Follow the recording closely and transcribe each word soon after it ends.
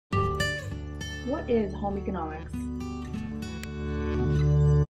What is home economics?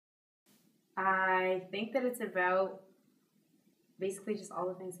 I think that it's about basically just all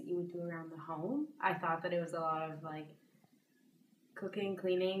the things that you would do around the home. I thought that it was a lot of like cooking,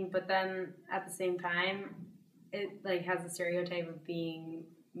 cleaning, but then at the same time, it like has the stereotype of being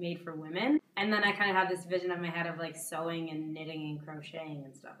made for women. And then I kind of had this vision of my head of like sewing and knitting and crocheting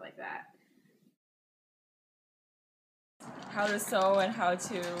and stuff like that. How to sew and how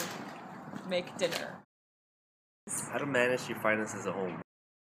to make dinner. How to manage your finances at home.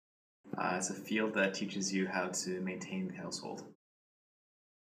 It's a field that teaches you how to maintain the household.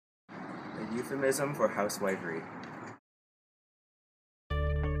 A euphemism for housewifery.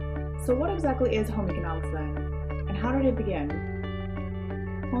 So what exactly is home economics then? And how did it begin?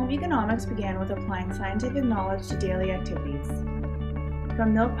 Home economics began with applying scientific knowledge to daily activities.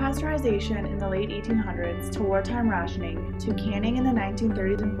 From milk pasteurization in the late 1800s to wartime rationing, to canning in the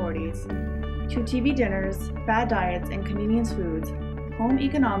 1930s and 40s, to TV dinners, fad diets, and convenience foods, home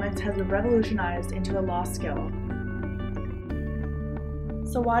economics has been revolutionized into a lost skill.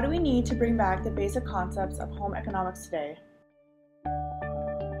 So why do we need to bring back the basic concepts of home economics today?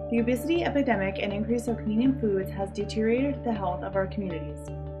 The obesity epidemic and increase of convenient foods has deteriorated the health of our communities.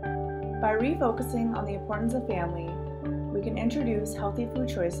 By refocusing on the importance of family, we can introduce healthy food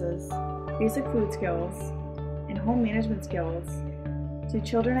choices, basic food skills, and home management skills to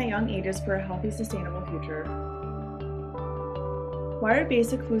children at young ages for a healthy, sustainable future. Why are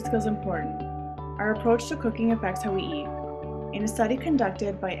basic food skills important? Our approach to cooking affects how we eat. In a study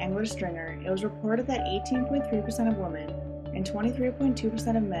conducted by English Stringer, it was reported that 18.3% of women and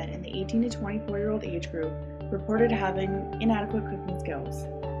 23.2% of men in the 18 to 24-year-old age group reported having inadequate cooking skills.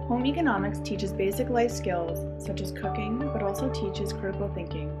 Home economics teaches basic life skills such as cooking, but also teaches critical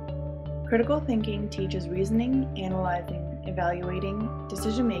thinking. Critical thinking teaches reasoning, analyzing, evaluating,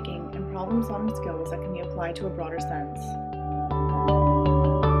 decision-making, and problem-solving skills that can be applied to a broader sense.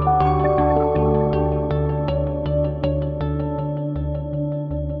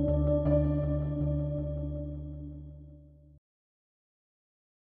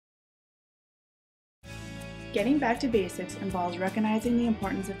 Getting back to basics involves recognizing the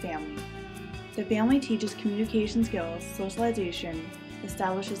importance of family. The family teaches communication skills, socialization,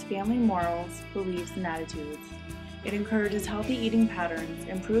 establishes family morals, beliefs, and attitudes. It encourages healthy eating patterns,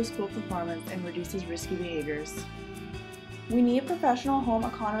 improves school performance, and reduces risky behaviors. We need professional home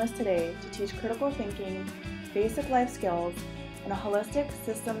economists today to teach critical thinking, basic life skills, and a holistic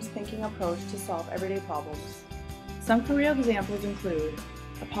systems thinking approach to solve everyday problems. Some career examples include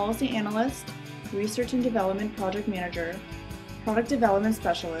a policy analyst, research and development project manager, product development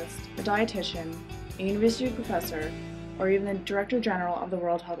specialist, a dietitian, a university professor, or even the Director General of the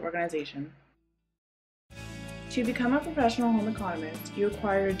World Health Organization. To become a professional home economist, you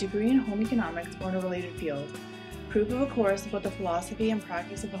require a degree in home economics or in a related field, proof of a course about the philosophy and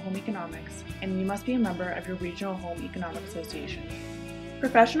practice of the home economics, and you must be a member of your regional home economic association.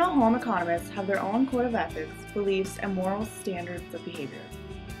 Professional home economists have their own code of ethics, beliefs, and moral standards of behavior.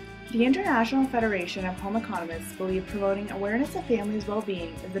 The International Federation of Home Economists believe promoting awareness of families'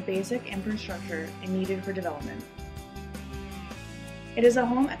 well-being is the basic infrastructure and needed for development. It is a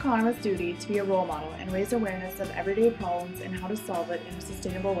home economist's duty to be a role model and raise awareness of everyday problems and how to solve it in a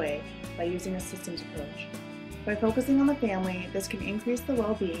sustainable way by using a systems approach. By focusing on the family, this can increase the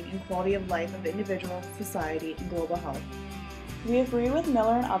well-being and quality of life of individuals, society, and global health. We agree with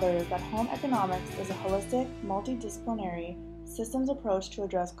Miller and others that home economics is a holistic, multidisciplinary, systems approach to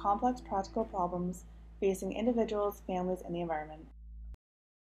address complex practical problems facing individuals, families, and the environment.